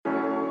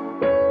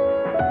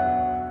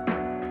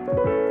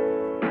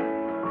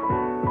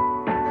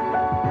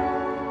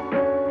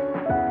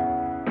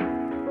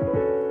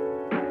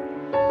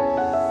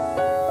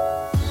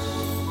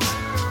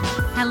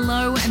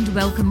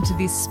welcome to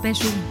this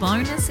special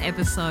bonus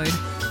episode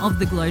of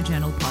the Glow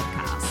Journal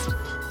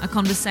podcast, a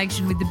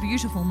conversation with the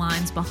beautiful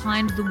minds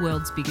behind the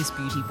world's biggest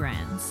beauty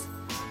brands.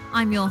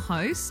 I'm your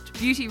host,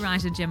 beauty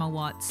writer Gemma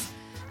Watts,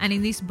 and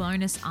in this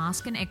bonus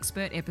Ask an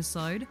Expert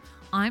episode,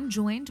 I'm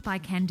joined by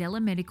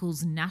Candela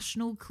Medical's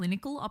National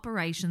Clinical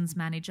Operations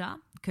Manager,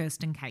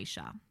 Kirsten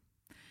Kaysher.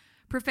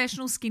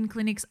 Professional skin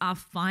clinics are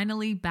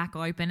finally back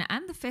open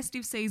and the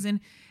festive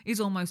season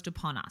is almost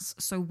upon us.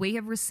 So we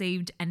have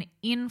received an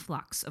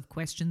influx of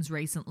questions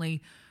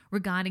recently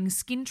regarding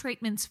skin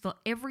treatments for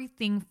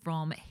everything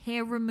from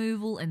hair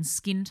removal and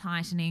skin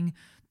tightening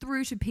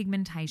through to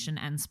pigmentation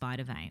and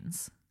spider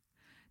veins.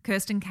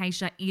 Kirsten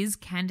Kaysher is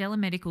Candela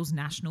Medical's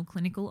National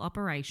Clinical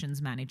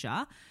Operations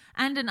Manager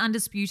and an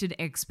undisputed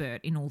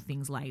expert in all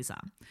things laser.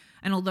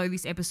 And although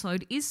this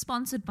episode is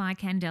sponsored by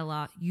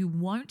Candela, you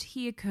won't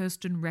hear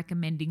Kirsten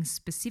recommending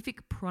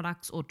specific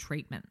products or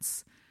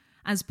treatments.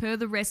 As per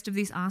the rest of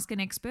this Ask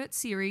an Expert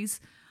series,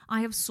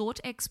 I have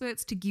sought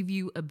experts to give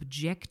you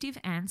objective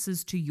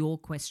answers to your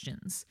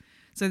questions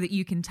so that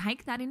you can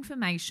take that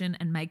information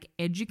and make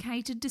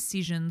educated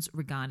decisions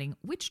regarding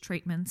which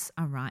treatments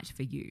are right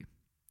for you.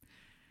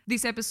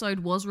 This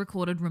episode was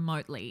recorded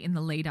remotely in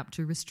the lead up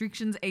to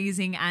restrictions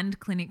easing and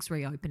clinics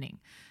reopening,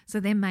 so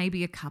there may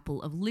be a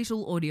couple of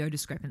little audio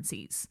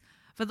discrepancies.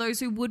 For those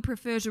who would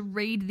prefer to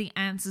read the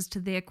answers to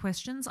their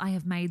questions, I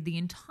have made the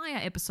entire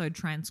episode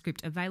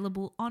transcript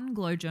available on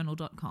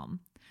glowjournal.com.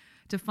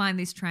 To find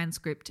this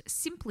transcript,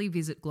 simply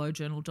visit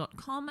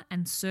glowjournal.com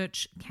and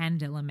search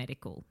Candela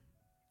Medical.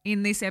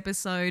 In this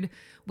episode,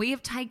 we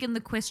have taken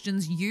the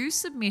questions you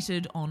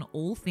submitted on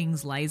all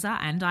things laser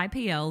and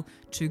IPL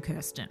to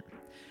Kirsten.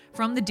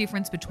 From the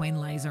difference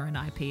between laser and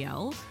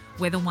IPL,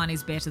 whether one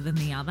is better than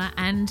the other,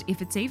 and if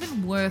it's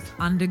even worth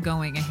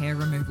undergoing a hair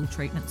removal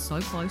treatment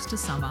so close to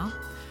summer,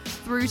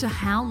 through to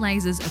how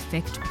lasers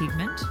affect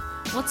pigment,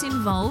 what's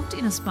involved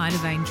in a spider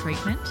vein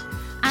treatment,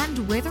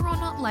 and whether or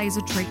not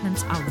laser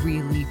treatments are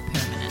really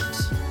permanent.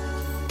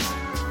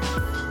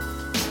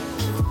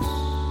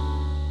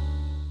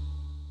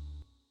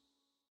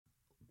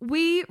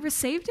 We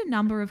received a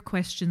number of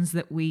questions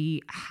that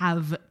we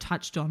have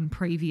touched on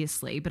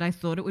previously, but I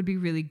thought it would be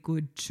really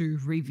good to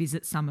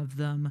revisit some of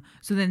them.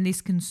 So then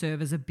this can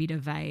serve as a bit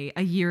of a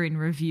year in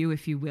review,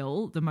 if you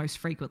will, the most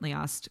frequently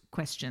asked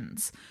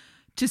questions.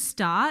 To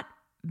start,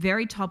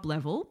 very top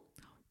level,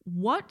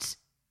 what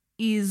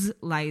is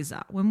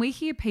laser? When we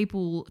hear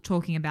people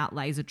talking about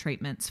laser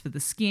treatments for the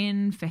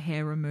skin, for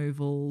hair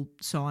removal,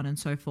 so on and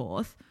so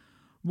forth,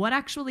 what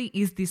actually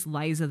is this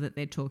laser that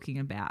they're talking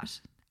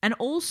about? And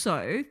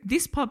also,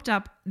 this popped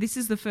up, this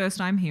is the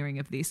first I'm hearing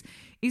of this.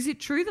 Is it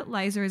true that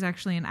laser is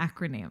actually an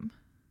acronym?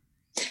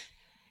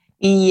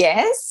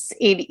 Yes,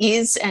 it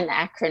is an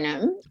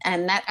acronym,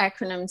 and that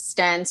acronym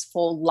stands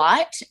for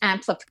Light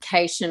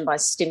Amplification by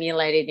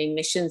Stimulated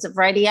Emissions of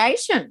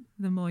Radiation.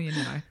 The more you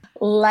know.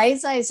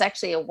 Laser is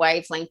actually a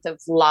wavelength of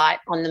light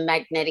on the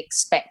magnetic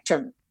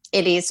spectrum.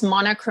 It is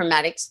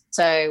monochromatic,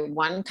 so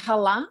one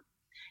colour.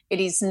 It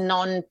is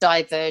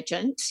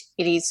non-divergent.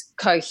 It is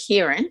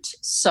coherent.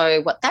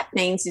 So what that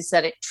means is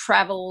that it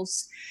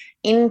travels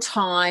in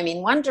time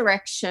in one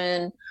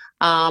direction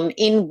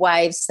in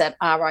waves that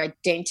are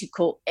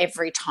identical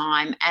every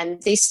time.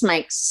 And this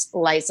makes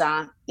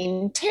laser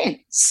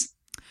intense.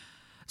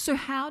 So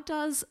how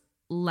does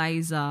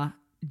laser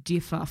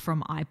differ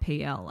from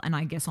IPL? And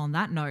I guess on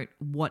that note,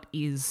 what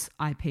is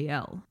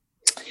IPL?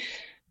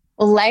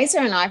 Well, laser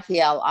and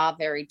IPL are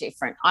very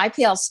different.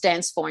 IPL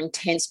stands for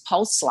intense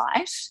pulse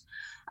light,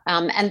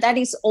 and that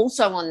is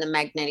also on the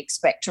magnetic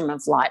spectrum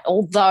of light,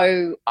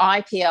 although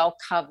IPL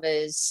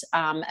covers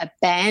a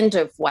band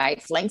of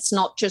wavelengths,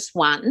 not just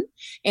one,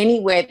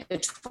 anywhere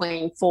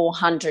between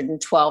 400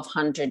 and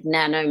 1200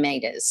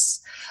 nanometers.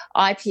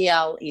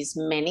 IPL is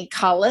many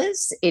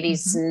colours, it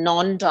is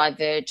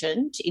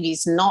non-divergent, it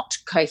is not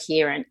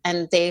coherent,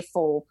 and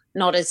therefore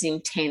not as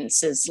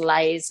intense as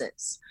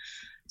lasers.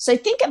 So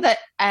think of it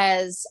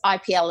as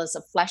IPL as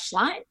a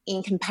flashlight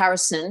in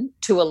comparison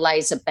to a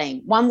laser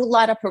beam. One will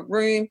light up a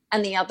room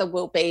and the other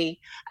will be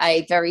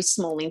a very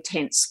small,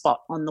 intense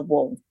spot on the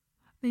wall.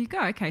 There you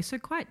go. Okay, so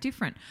quite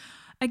different.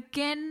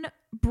 Again,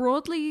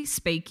 broadly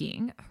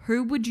speaking,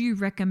 who would you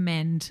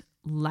recommend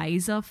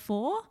laser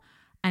for,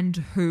 and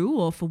who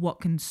or for what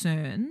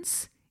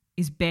concerns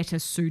is better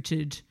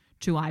suited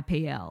to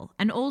IPL?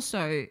 And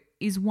also,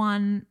 is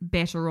one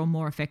better or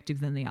more effective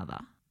than the other?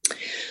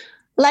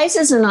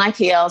 Lasers and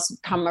IPLs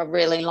have come a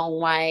really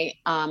long way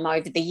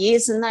over the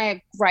years, and they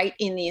are great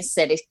in the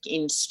aesthetic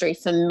industry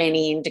for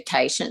many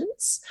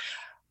indications.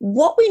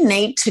 What we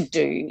need to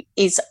do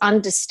is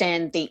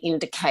understand the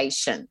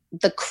indication,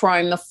 the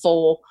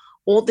chromophore,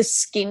 or the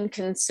skin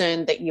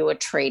concern that you are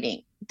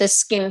treating, the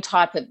skin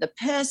type of the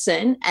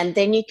person, and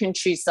then you can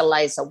choose the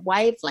laser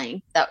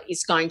wavelength that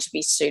is going to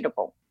be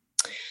suitable.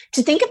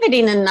 To think of it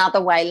in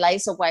another way,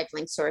 laser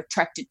wavelengths are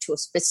attracted to a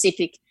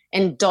specific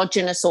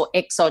endogenous or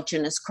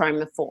exogenous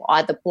chromophore,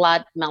 either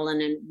blood,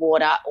 melanin,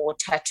 water, or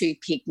tattoo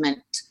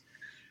pigment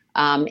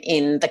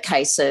in the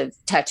case of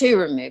tattoo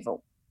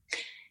removal.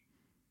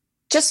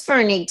 Just for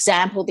an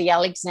example, the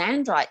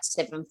alexandrite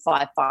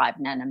 755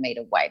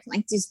 nanometer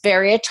wavelength is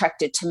very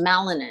attracted to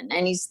melanin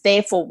and is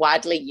therefore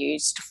widely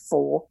used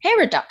for hair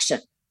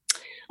reduction.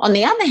 On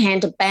the other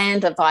hand, a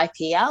band of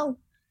IPL,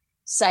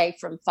 say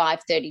from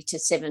 530 to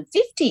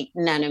 750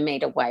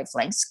 nanometer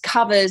wavelengths,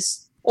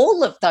 covers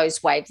all of those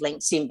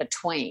wavelengths in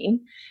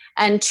between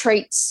and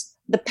treats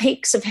the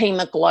peaks of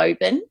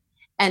hemoglobin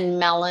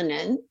and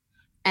melanin,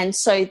 and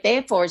so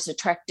therefore is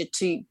attracted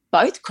to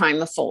both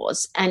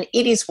chromophores, and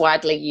it is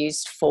widely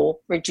used for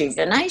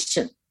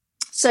rejuvenation.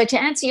 So to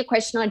answer your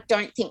question, I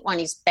don't think one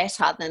is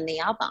better than the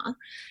other,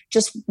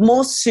 just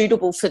more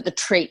suitable for the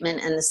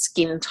treatment and the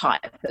skin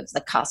type of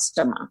the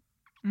customer.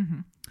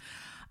 Mm-hmm.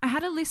 I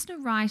had a listener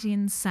write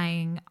in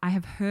saying, I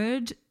have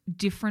heard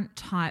different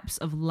types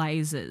of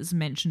lasers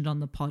mentioned on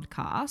the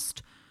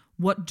podcast.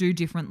 What do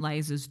different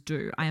lasers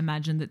do? I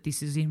imagine that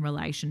this is in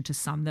relation to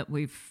some that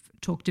we've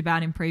talked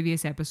about in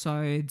previous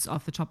episodes.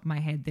 Off the top of my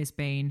head, there's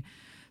been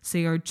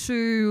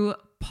CO2,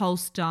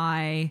 pulse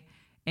dye,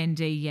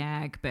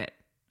 ND-YAG, but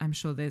I'm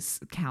sure there's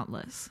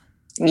countless.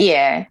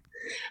 Yeah.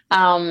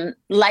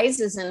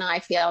 Lasers and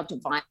IPL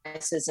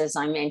devices, as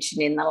I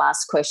mentioned in the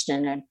last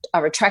question,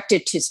 are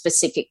attracted to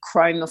specific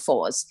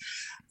chromophores.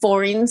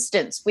 For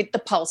instance, with the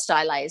pulse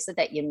dye laser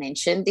that you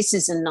mentioned, this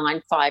is a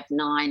 595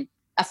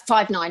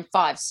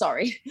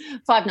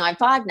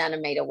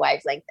 nanometer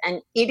wavelength,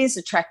 and it is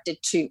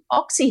attracted to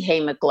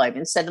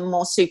oxyhemoglobin, so the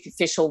more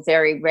superficial,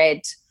 very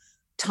red,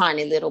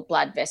 tiny little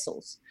blood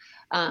vessels.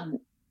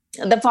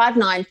 The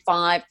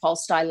 595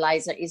 pulse dye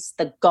laser is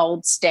the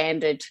gold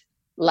standard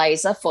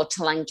laser for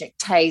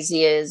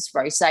telangiectasias,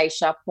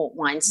 rosacea, port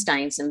wine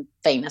stains, and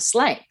venous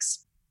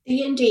lakes.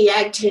 The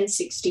ND-YAG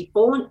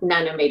 1064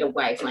 nanometer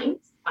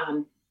wavelength,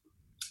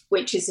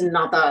 which is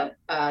another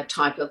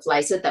type of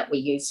laser that we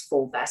use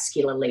for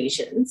vascular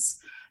lesions,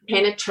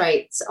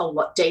 penetrates a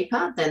lot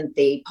deeper than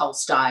the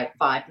pulse dye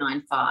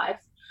 595.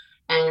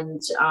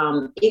 And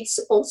it's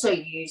also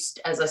used,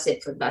 as I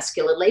said, for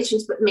vascular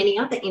lesions, but many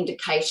other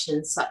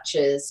indications such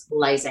as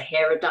laser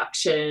hair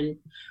reduction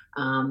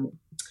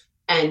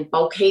and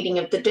bulk heating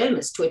of the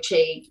dermis to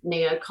achieve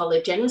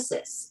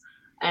neocollagenesis.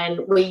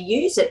 And we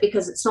use it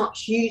because it's not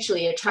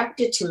hugely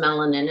attracted to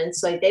melanin, and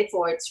so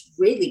therefore it's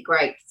really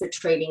great for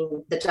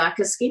treating the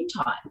darker skin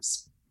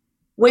types.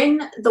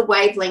 When the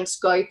wavelengths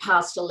go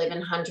past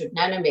 1100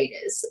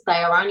 nanometers, they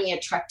are only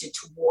attracted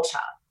to water.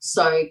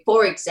 So,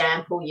 for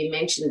example, you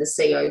mentioned the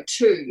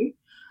CO2.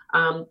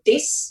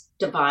 This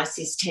device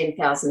is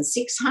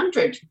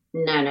 10,600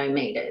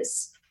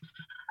 nanometers.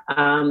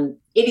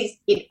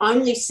 It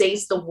only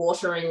sees the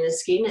water in the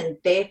skin, and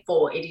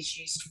therefore it is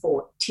used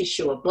for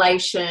tissue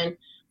ablation,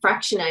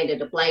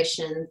 fractionated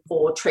ablation,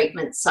 for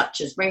treatments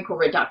such as wrinkle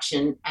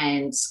reduction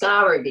and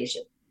scar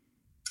revision.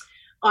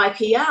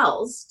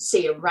 IPLs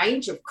see a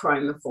range of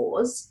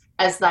chromophores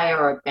as they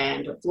are a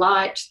band of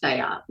light. They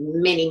are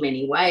many,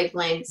 many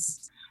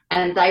wavelengths,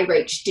 and they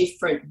reach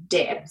different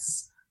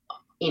depths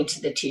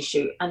into the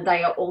tissue, and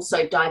they are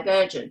also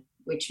divergent,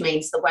 which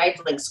means the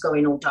wavelengths go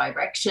in all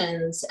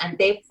directions, and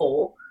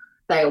therefore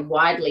they are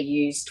widely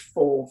used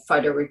for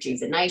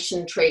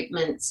photorejuvenation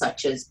treatments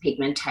such as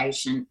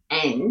pigmentation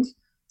and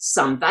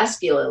some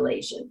vascular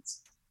lesions.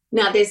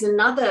 Now, there's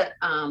another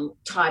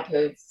type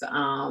of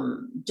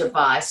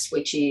device,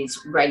 which is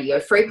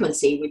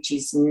radiofrequency, which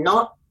is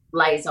not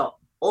laser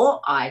or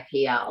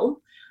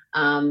IPL.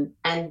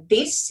 And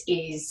this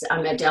is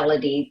a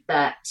modality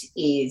that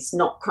is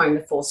not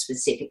chromophore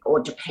specific or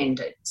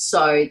dependent.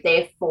 So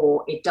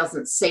therefore it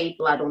doesn't see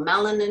blood or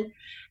melanin,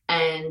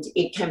 and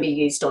it can be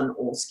used on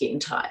all skin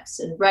types.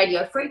 And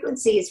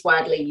radiofrequency is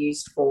widely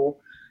used for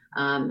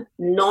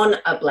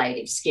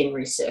non-ablative skin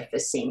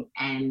resurfacing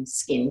and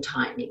skin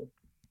tightening.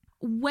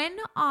 When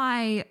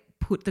I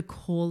put the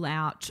call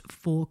out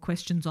for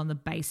questions on the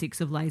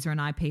basics of laser and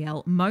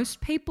IPL,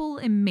 most people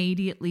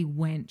immediately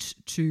went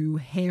to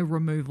hair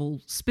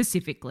removal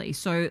specifically.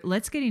 So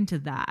let's get into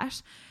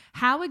that.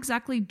 How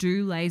exactly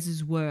do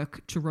lasers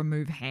work to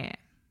remove hair?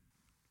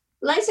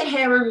 Laser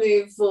hair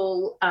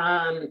removal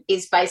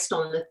is based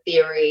on the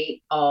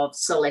theory of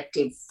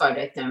selective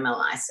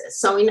photothermolysis.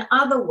 So in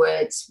other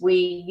words,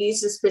 we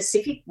use a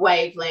specific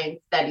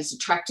wavelength that is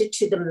attracted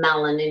to the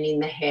melanin in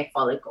the hair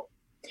follicle.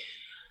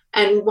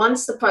 And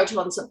once the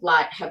photons of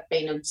light have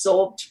been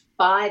absorbed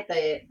by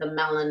the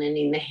melanin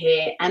in the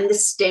hair and the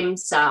stem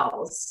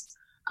cells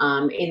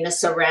in the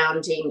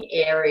surrounding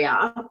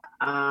area,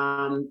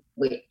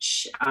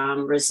 which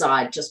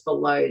reside just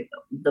below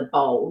the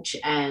bulge,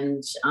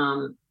 and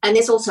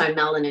there's also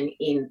melanin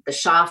in the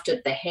shaft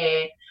of the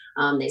hair.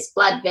 There's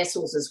blood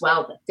vessels as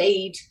well that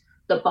feed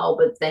the bulb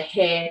of the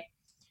hair.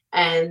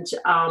 And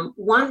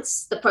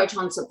once the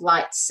photons of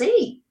light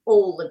see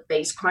all of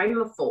these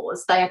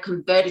chromophores, they are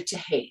converted to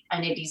heat.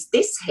 And it is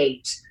this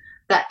heat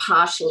that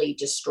partially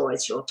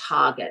destroys your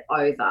target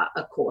over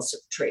a course of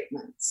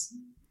treatments.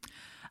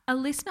 A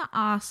listener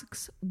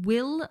asks,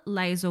 will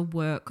laser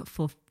work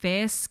for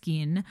fair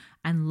skin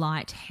and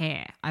light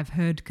hair? I've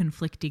heard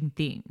conflicting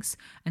things.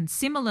 And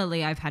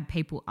similarly, I've had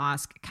people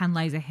ask, can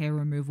laser hair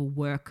removal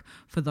work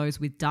for those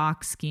with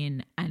dark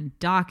skin and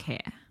dark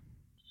hair?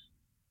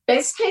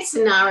 Best case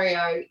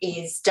scenario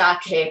is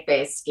dark hair,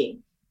 fair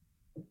skin.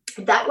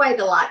 That way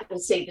the light will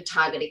see the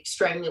target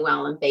extremely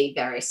well and be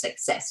very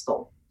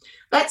successful.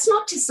 That's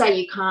not to say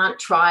you can't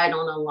try it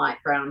on a light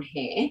brown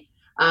hair.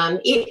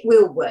 It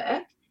will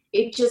work.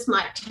 It just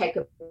might take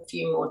a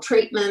few more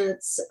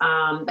treatments,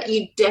 but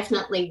you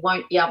definitely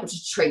won't be able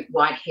to treat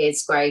white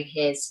hairs, grey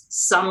hairs,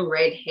 some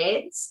red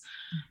hairs.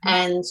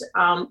 And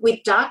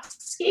with dark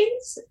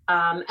skins,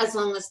 as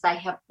long as they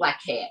have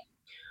black hair.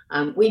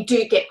 We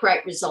do get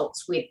great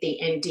results with the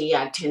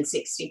MDR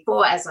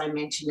 1064. As I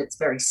mentioned, it's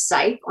very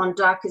safe on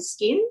darker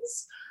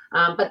skins,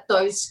 but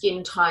those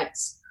skin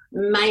types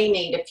may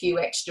need a few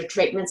extra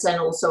treatments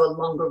and also a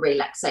longer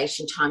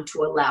relaxation time to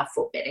allow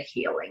for better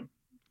healing.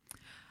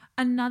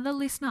 Another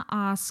listener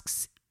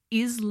asks,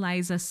 is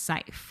laser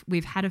safe?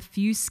 We've had a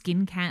few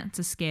skin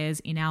cancer scares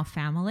in our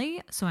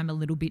family, so I'm a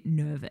little bit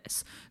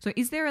nervous. So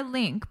is there a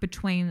link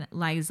between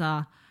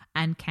laser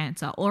and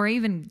cancer or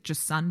even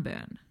just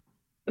sunburn?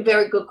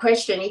 Very good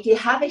question. If you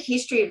have a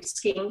history of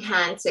skin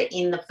cancer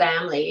in the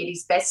family, it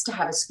is best to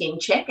have a skin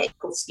check at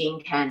your skin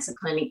cancer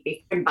clinic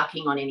before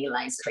embarking on any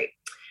laser treatment.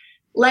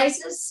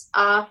 Lasers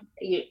are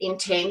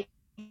intense.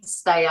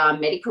 They are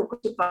medical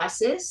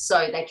devices,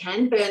 so they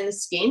can burn the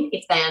skin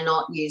if they are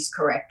not used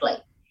correctly.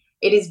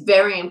 It is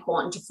very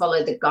important to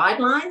follow the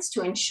guidelines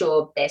to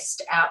ensure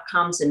best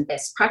outcomes and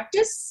best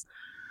practice.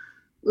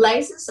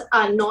 Lasers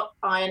are not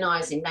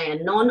ionizing. They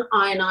are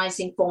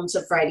non-ionizing forms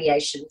of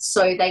radiation,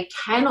 so they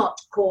cannot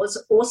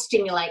cause or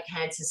stimulate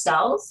cancer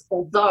cells,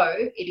 although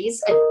it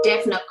is a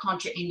definite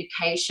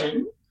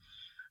contraindication.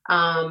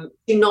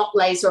 Do not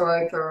laser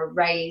over a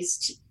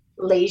raised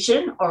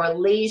lesion or a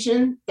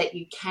lesion that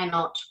you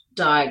cannot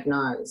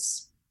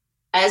diagnose.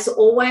 As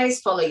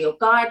always, follow your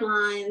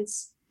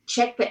guidelines,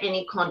 check for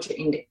any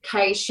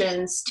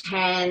contraindications.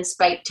 Tans,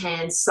 fake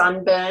tans,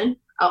 sunburn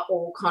are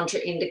all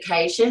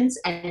contraindications,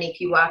 and if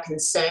you are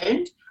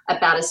concerned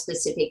about a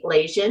specific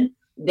lesion,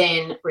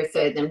 then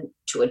refer them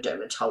to a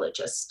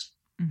dermatologist.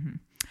 Mm-hmm.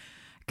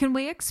 Can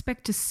we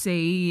expect to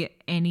see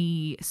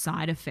any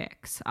side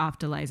effects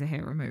after laser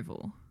hair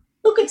removal?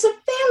 Look, it's a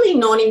fairly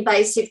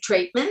non-invasive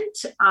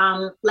treatment.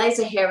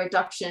 Laser hair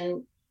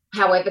reduction,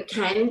 however,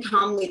 can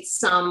come with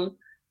some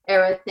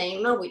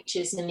erythema, which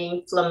is an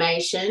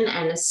inflammation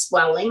and a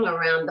swelling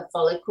around the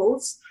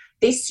follicles.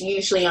 This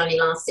usually only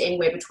lasts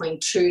anywhere between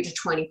 2 to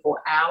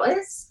 24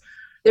 hours.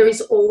 There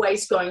is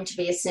always going to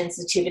be a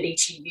sensitivity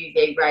to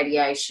UV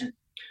radiation.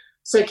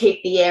 So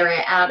keep the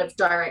area out of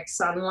direct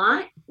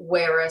sunlight,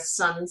 wear a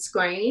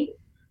sunscreen,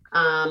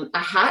 a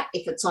hat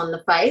if it's on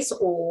the face,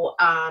 or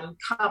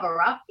cover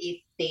up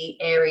if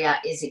the area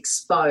is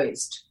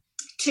exposed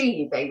to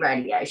UV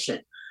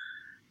radiation.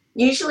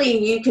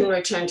 Usually you can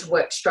return to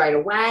work straight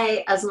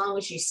away as long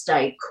as you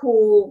stay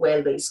cool,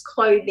 wear loose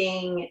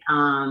clothing,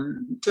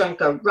 don't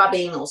go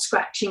rubbing or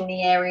scratching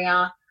the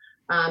area.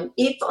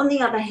 If, on the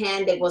other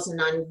hand, there was an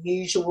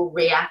unusual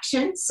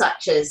reaction,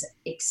 such as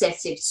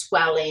excessive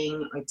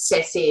swelling or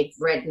excessive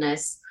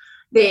redness,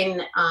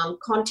 then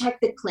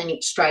contact the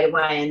clinic straight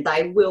away and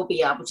they will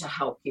be able to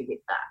help you with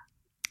that.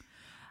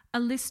 A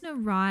listener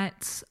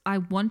writes, I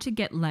want to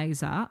get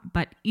laser,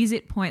 but is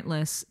it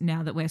pointless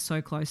now that we're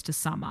so close to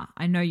summer?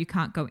 I know you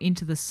can't go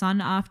into the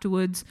sun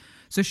afterwards,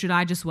 so should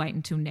I just wait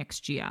until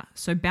next year?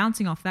 So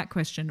bouncing off that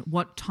question,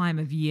 what time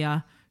of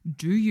year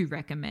do you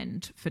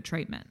recommend for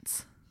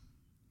treatments?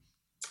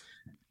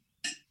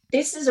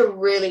 This is a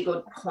really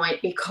good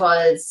point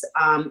because,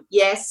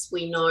 yes,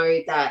 we know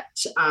that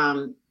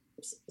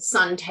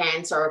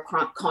suntans are a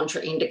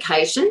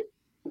contraindication.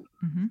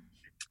 Mm-hmm.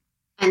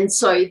 And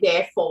so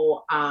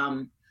therefore,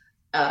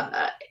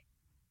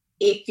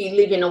 if you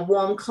live in a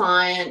warm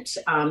climate,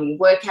 you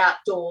work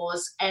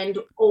outdoors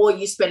or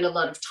you spend a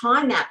lot of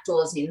time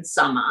outdoors in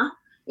summer,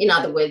 in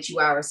other words, you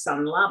are a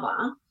sun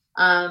lover,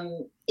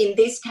 in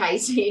this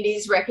case, it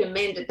is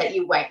recommended that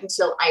you wait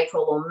until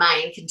April or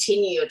May and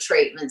continue your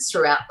treatments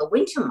throughout the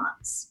winter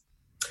months.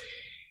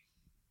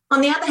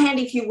 On the other hand,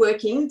 if you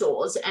work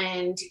indoors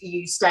and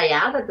you stay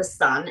out of the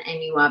sun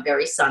and you are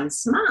very sun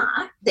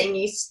smart, then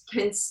you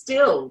can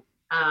still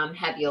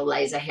have your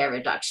laser hair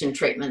reduction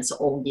treatments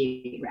all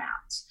year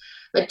round.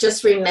 But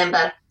just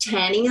remember,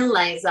 tanning and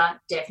laser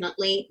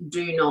definitely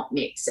do not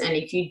mix. And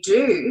if you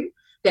do,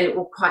 then it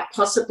will quite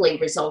possibly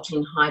result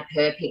in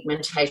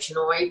hyperpigmentation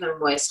or even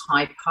worse,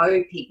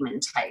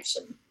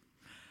 hypopigmentation.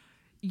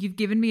 You've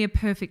given me a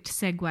perfect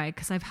segue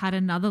because I've had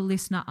another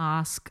listener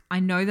ask, I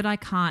know that I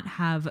can't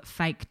have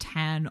fake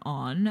tan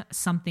on,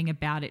 something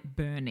about it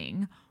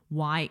burning.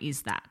 Why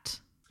is that?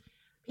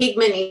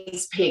 Pigment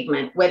is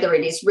pigment, whether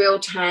it is real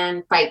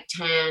tan, fake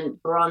tan,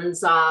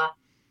 bronzer,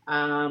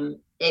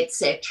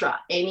 etc.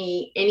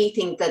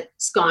 Anything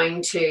that's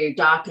going to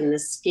darken the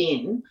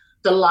skin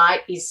the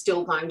light is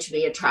still going to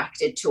be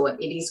attracted to it.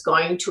 It is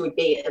going to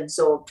be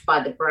absorbed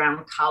by the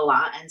brown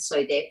colour, and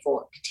so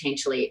therefore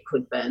potentially it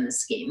could burn the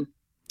skin.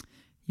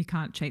 You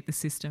can't cheat the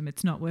system.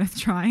 It's not worth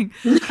trying.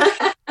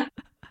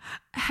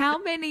 How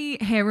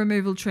many hair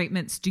removal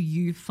treatments do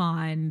you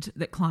find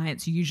that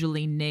clients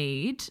usually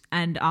need,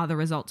 and are the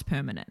results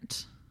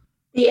permanent?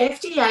 The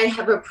FDA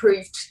have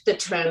approved the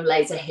term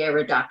laser hair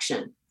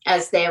reduction,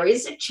 as there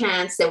is a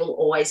chance there will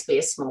always be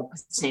a small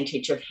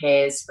percentage of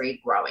hairs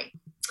regrowing.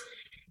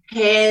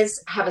 Hairs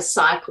have a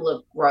cycle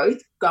of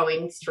growth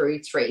going through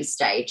 3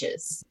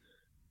 stages.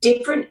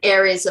 Different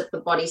areas of the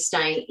body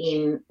stay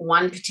in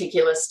one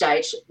particular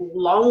stage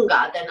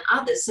longer than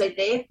others, so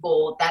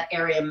therefore that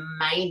area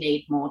may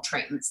need more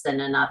treatments than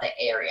another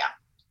area.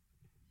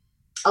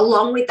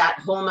 Along with that,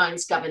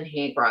 hormones govern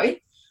hair growth,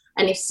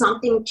 and if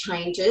something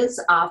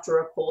changes after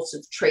a course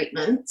of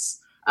treatments,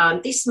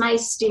 this may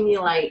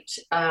stimulate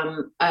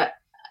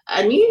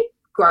a new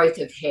growth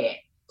of hair.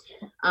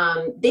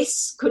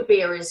 This could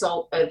be a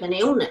result of an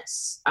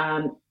illness,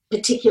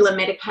 particular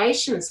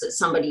medications that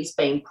somebody's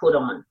being put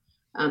on,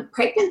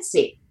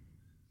 pregnancy,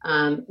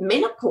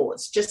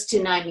 menopause, just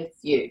to name a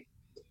few.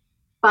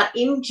 But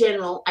in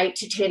general, 8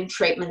 to 10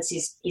 treatments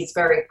is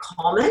very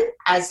common,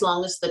 as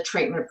long as the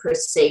treatment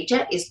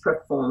procedure is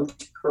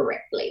performed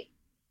correctly.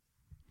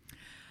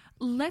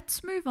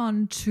 Let's move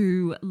on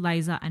to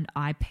laser and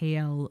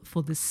IPL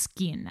for the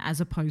skin as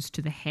opposed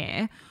to the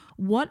hair.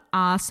 What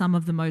are some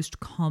of the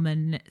most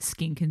common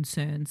skin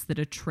concerns that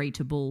are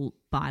treatable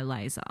by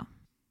laser?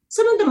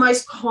 Some of the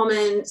most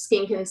common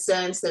skin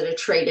concerns that are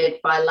treated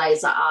by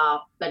laser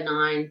are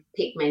benign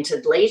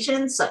pigmented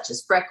lesions such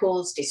as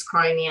freckles,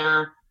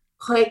 dyschromia,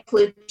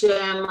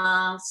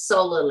 poikiloderma,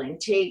 solar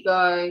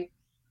lentigo.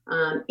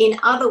 In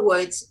other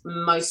words,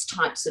 most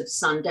types of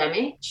sun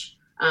damage.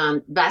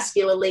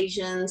 Vascular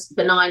lesions,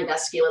 benign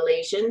vascular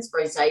lesions,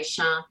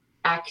 rosacea,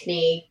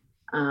 acne,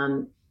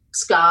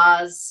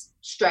 scars,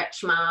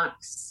 stretch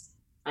marks,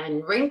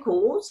 and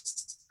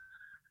wrinkles,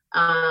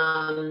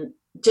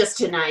 just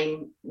to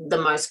name the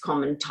most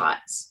common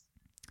types.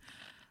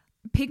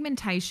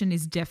 Pigmentation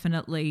is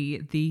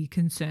definitely the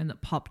concern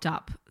that popped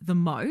up the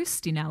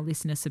most in our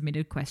listener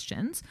submitted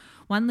questions.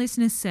 One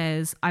listener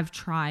says, I've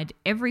tried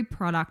every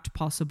product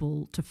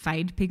possible to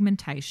fade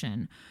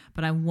pigmentation,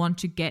 but I want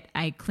to get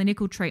a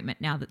clinical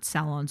treatment now that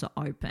salons are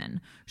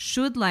open.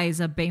 Should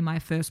laser be my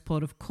first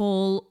port of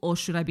call, or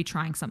should I be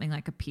trying something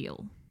like a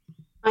peel?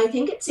 I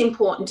think it's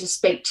important to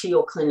speak to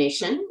your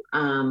clinician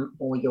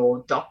or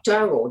your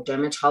doctor or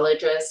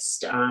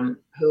dermatologist,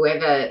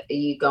 whoever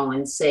you go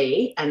and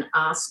see, and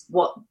ask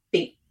what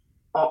the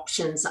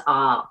options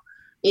are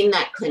in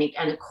that clinic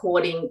and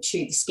according to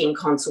the skin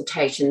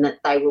consultation that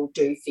they will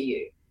do for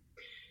you.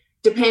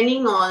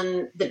 Depending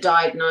on the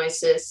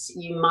diagnosis,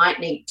 you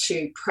might need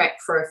to prep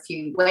for a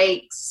few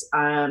weeks,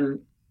 and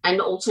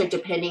also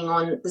depending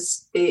on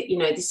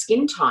the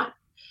skin type.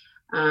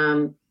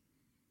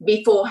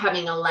 Before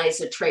having a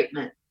laser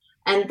treatment.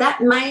 And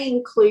that may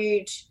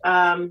include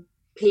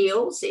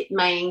peels, it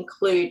may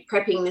include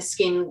prepping the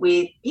skin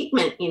with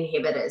pigment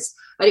inhibitors,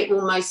 but it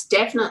will most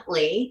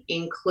definitely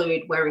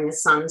include wearing a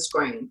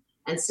sunscreen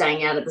and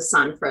staying out of the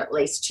sun for at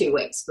least 2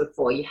 weeks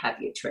before you have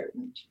your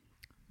treatment.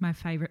 My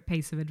favourite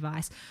piece of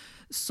advice.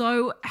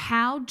 So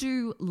how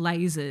do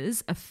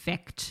lasers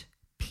affect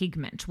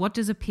pigment? What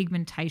does a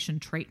pigmentation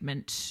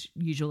treatment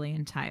usually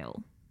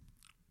entail?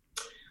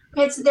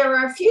 Okay, so there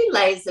are a few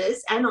lasers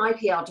and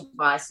IPL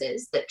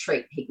devices that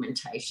treat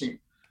pigmentation.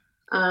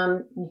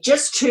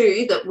 Just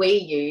 2 that we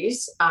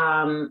use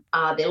are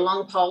the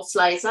long pulse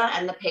laser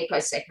and the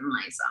picosecond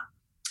laser.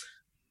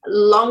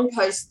 Long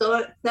pulse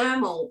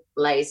thermal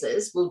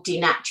lasers will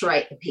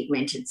denaturate the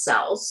pigmented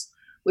cells,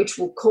 which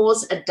will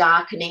cause a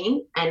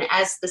darkening, and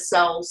as the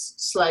cells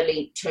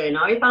slowly turn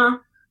over,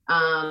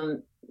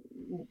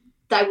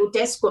 they will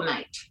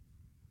desquamate.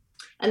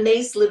 And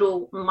these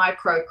little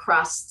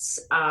microcrusts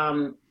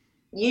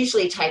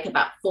usually take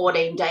about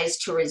 14 days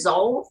to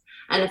resolve,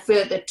 and a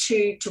further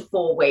 2 to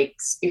 4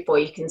 weeks before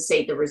you can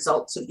see the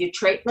results of your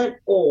treatment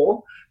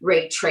or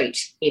retreat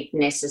if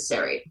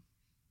necessary.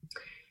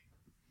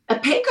 A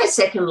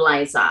picosecond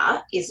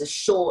laser is a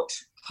short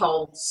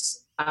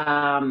pulse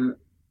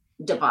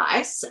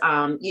device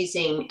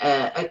using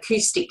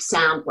acoustic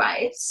sound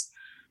waves,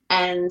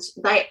 and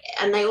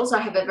they also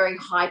have a very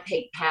high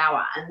peak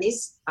power, and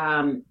this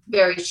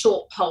very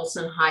short pulse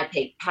and high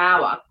peak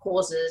power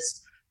causes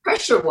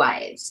pressure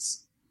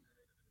waves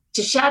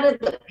to shatter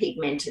the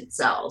pigmented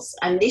cells,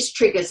 and this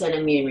triggers an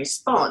immune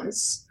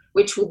response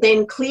which will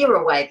then clear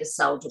away the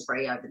cell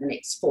debris over the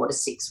next 4 to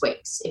 6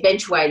 weeks,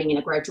 eventuating in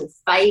a gradual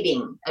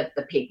fading of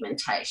the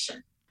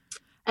pigmentation.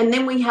 And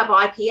then we have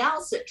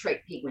IPLs that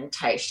treat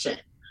pigmentation,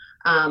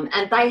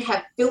 and they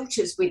have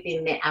filters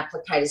within their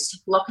applicators to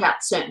block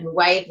out certain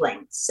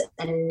wavelengths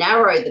and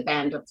narrow the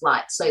band of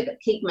light so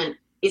that pigment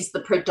is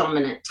the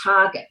predominant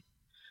target.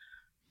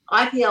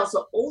 IPLs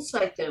are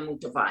also thermal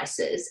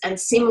devices, and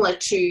similar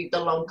to the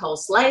long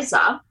pulse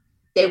laser,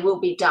 there will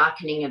be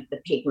darkening of the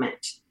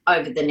pigment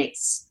over the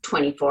next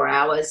 24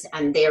 hours,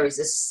 and there is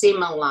a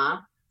similar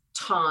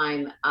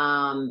time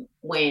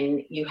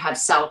when you have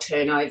cell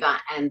turnover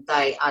and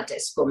they are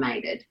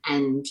desquamated.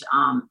 And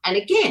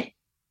again,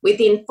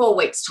 within 4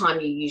 weeks' time,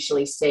 you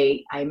usually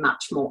see a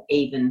much more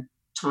even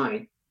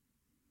tone.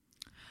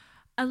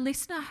 A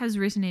listener has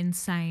written in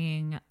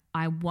saying,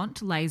 I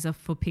want laser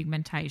for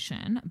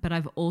pigmentation, but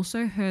I've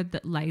also heard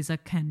that laser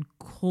can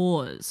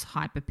cause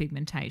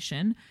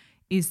hyperpigmentation.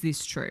 Is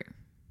this true?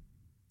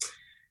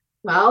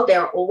 Well, there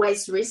are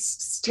always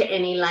risks to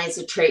any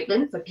laser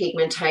treatment for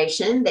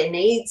pigmentation. There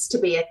needs to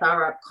be a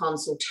thorough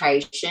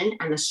consultation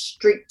and a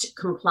strict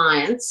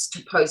compliance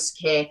to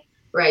post-care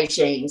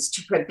regimes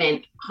to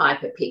prevent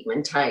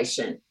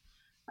hyperpigmentation.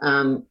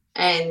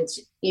 And,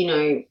 you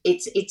know,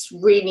 it's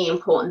really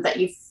important that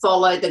you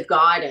follow the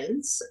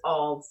guidance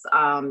of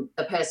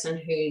the person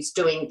who's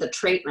doing the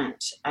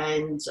treatment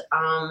and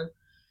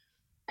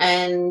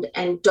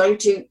don't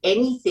do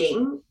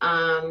anything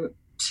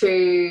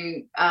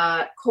to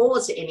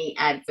cause any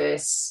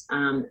adverse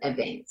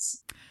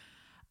events.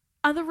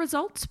 Are the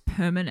results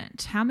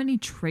permanent? How many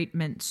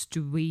treatments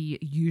do we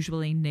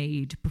usually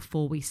need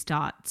before we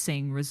start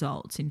seeing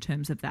results in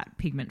terms of that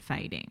pigment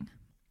fading?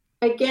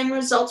 Again,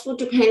 results will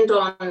depend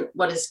on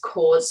what has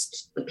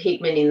caused the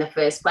pigment in the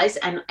first place,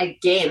 and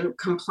again,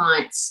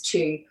 compliance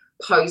to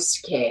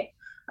post-care.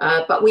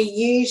 But we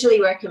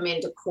usually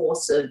recommend a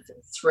course of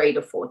 3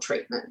 to 4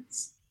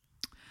 treatments.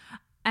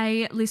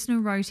 A listener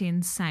wrote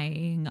in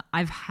saying,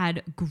 I've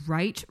had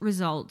great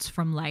results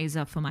from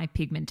laser for my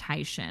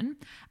pigmentation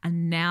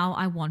and now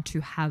I want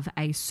to have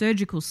a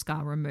surgical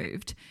scar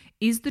removed.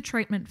 Is the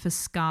treatment for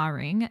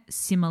scarring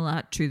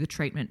similar to the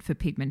treatment for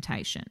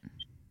pigmentation?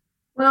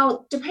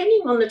 Well,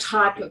 depending on the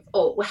type of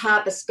or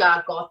how the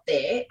scar got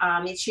there,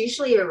 it's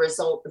usually a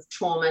result of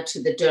trauma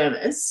to the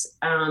dermis,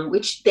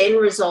 which then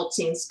results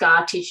in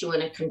scar tissue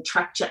and a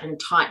contracture and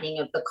tightening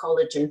of the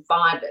collagen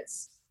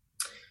fibres.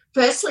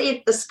 Firstly,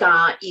 if the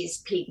scar is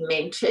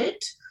pigmented,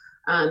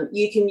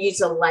 you can use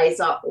a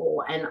laser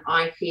or an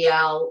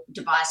IPL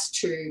device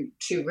to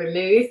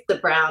remove the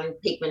brown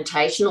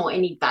pigmentation or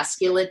any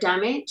vascular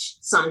damage.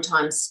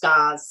 Sometimes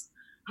scars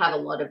have a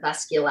lot of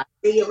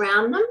vascularity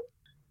around them.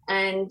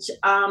 And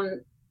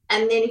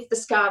then if the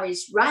scar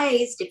is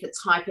raised, if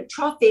it's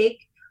hypertrophic,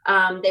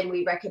 then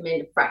we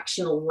recommend a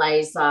fractional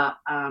laser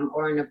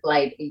or an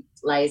ablative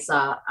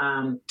laser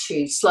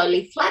to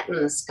slowly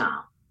flatten the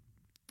scar.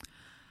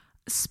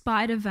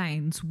 Spider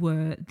veins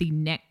were the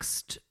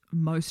next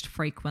most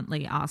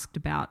frequently asked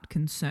about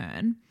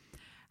concern.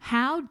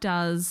 How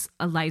does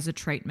a laser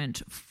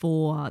treatment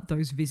for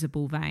those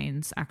visible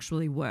veins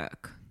actually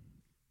work?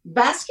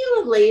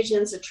 Vascular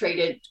lesions are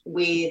treated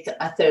with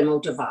a thermal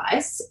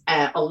device,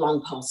 a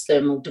long pulse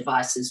thermal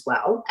device as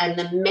well. And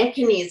the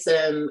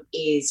mechanism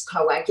is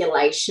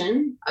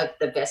coagulation of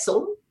the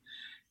vessel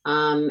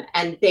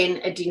and then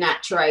a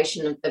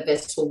denaturation of the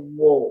vessel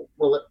wall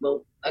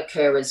will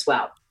occur as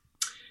well.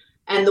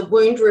 And the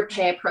wound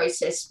repair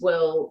process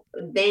will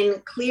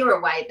then clear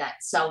away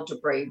that cell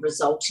debris,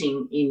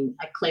 resulting in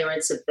a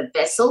clearance of the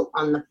vessel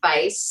on the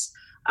face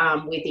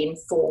within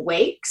 4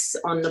 weeks.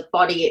 On the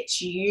body, it's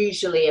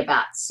usually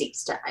about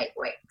 6 to 8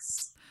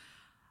 weeks.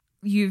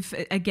 You've,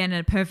 again,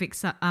 a perfect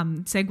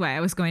segue. I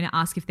was going to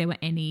ask if there were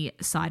any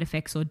side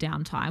effects or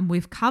downtime.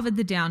 We've covered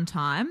the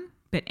downtime,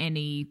 but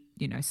any,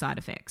 side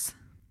effects?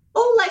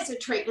 All laser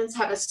treatments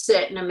have a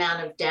certain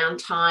amount of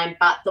downtime,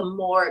 but the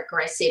more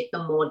aggressive,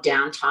 the more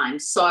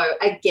downtime. So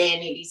again,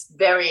 it is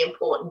very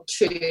important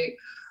to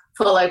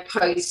follow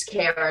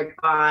post-care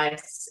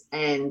advice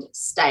and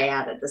stay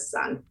out of the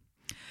sun.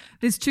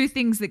 There's 2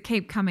 things that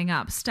keep coming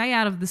up. Stay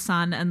out of the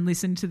sun and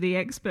listen to the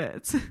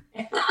experts.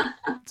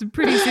 It's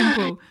pretty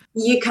simple.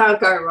 You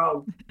can't go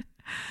wrong.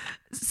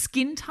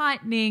 Skin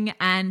tightening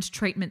and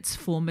treatments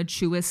for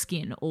mature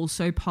skin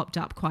also popped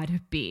up quite a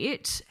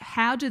bit.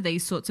 How do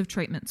these sorts of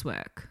treatments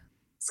work?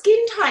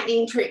 Skin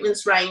tightening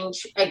treatments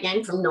range,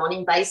 again, from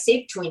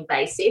non-invasive to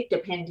invasive,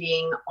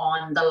 depending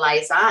on the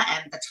laser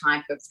and the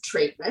type of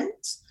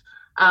treatment.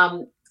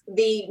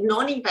 The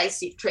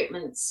non-invasive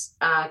treatments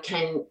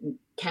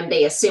can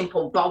be a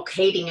simple bulk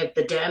heating of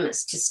the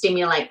dermis to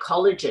stimulate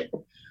collagen.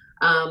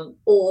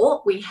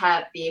 Or we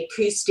have the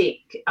acoustic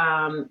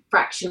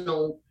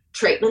fractional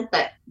treatment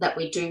that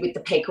we do with the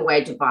Peak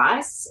Away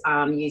device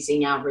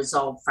using our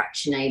Resolve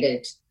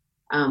fractionated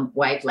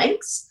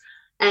wavelengths.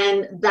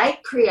 And they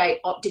create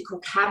optical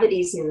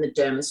cavities in the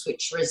dermis,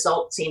 which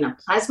results in a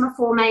plasma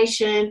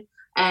formation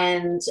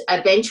and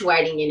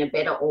eventuating in a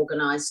better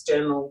organised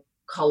dermal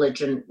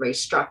collagen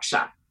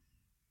restructure.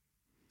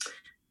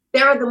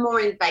 There are the more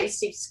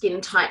invasive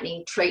skin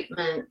tightening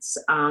treatments,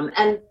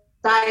 and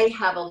they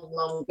have a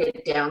longer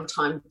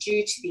downtime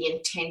due to the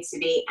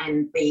intensity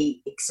and the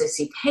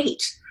excessive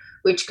heat,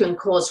 which can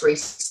cause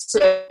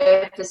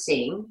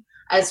resurfacing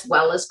as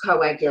well as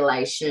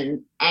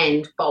coagulation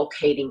and bulk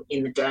heating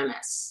in the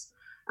dermis.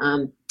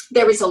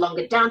 There is a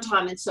longer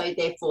downtime, and so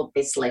therefore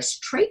there's less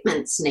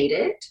treatments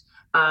needed.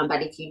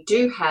 But if you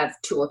do have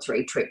 2 or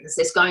 3 treatments,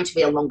 there's going to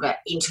be a longer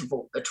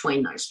interval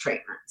between those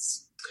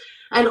treatments.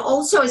 And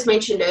also, as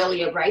mentioned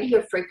earlier,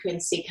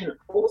 radiofrequency can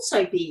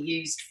also be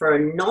used for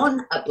a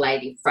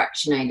non-ablative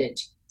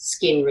fractionated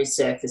skin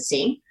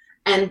resurfacing.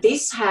 And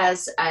this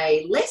has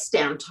a less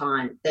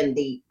downtime than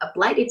the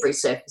ablative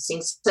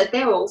resurfacing. So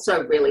they're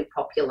also really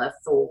popular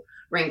for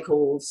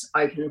wrinkles,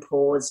 open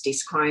pores,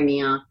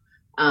 dyschromia,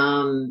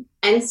 and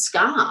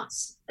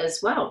scars as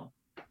well.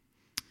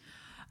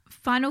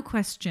 Final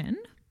question.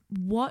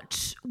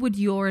 What would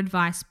your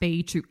advice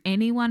be to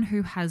anyone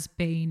who has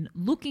been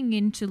looking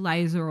into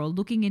laser or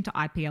looking into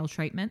IPL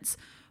treatments,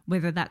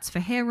 whether that's for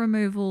hair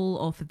removal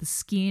or for the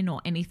skin or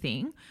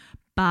anything,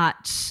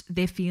 but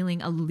they're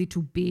feeling a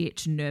little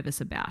bit nervous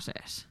about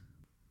it?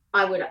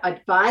 I would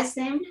advise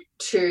them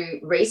to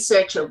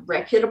research a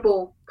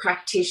reputable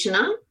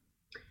practitioner,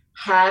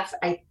 have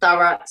a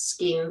thorough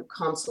skin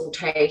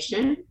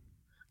consultation,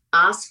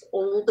 ask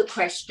all the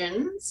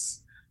questions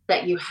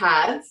that you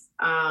have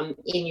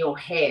in your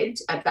head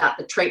about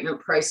the treatment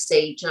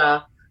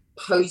procedure,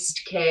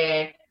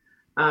 post-care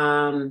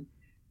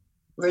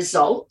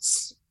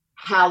results,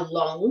 how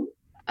long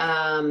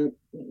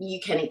you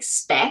can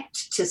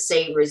expect to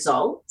see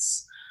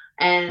results,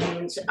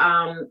 and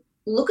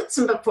look at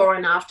some before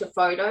and after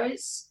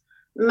photos.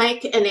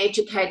 Make an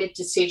educated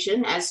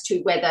decision as to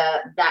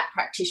whether that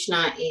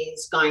practitioner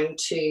is going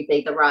to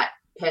be the right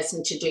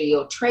person to do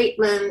your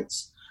treatment.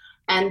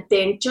 And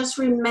then just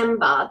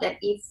remember that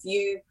if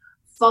you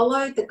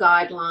follow the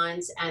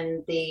guidelines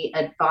and the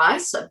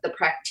advice of the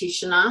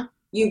practitioner,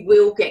 you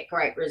will get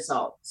great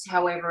results.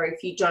 However,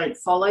 if you don't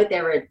follow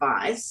their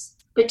advice,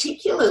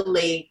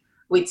 particularly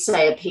with,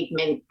 say, a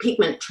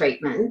pigment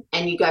treatment,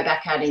 and you go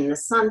back out in the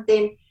sun,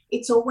 then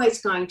it's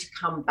always going to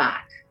come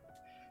back.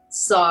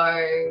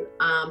 So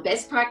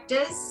best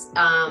practice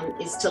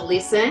is to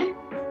listen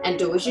and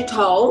do as you're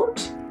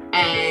told,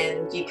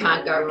 and you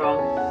can't go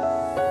wrong.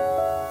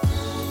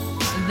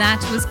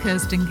 That was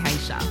Kirsten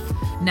Kaysher,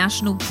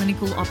 National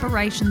Clinical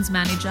Operations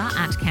Manager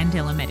at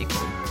Candela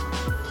Medical.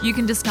 You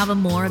can discover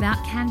more about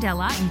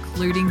Candela,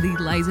 including the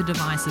laser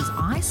devices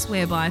I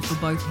swear by for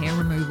both hair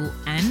removal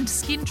and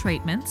skin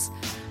treatments,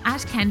 at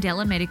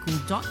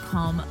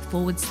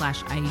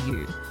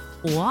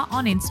candelamedical.com/au or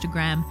on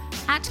Instagram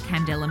at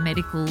Candela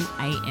Medical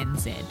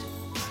ANZ.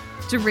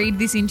 To read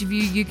this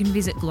interview, you can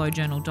visit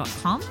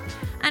glowjournal.com,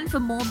 and for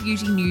more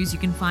beauty news, you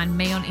can find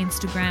me on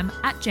Instagram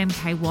at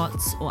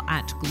gemkwatts or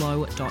at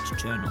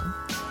glow.journal.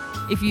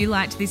 If you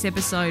liked this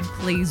episode,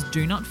 please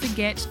do not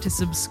forget to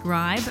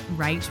subscribe,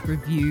 rate,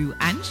 review,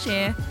 and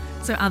share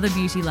so other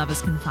beauty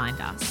lovers can find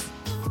us.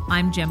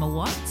 I'm Gemma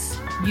Watts.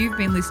 You've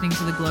been listening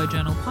to the Glow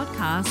Journal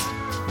podcast,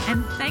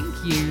 and thank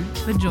you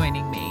for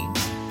joining me.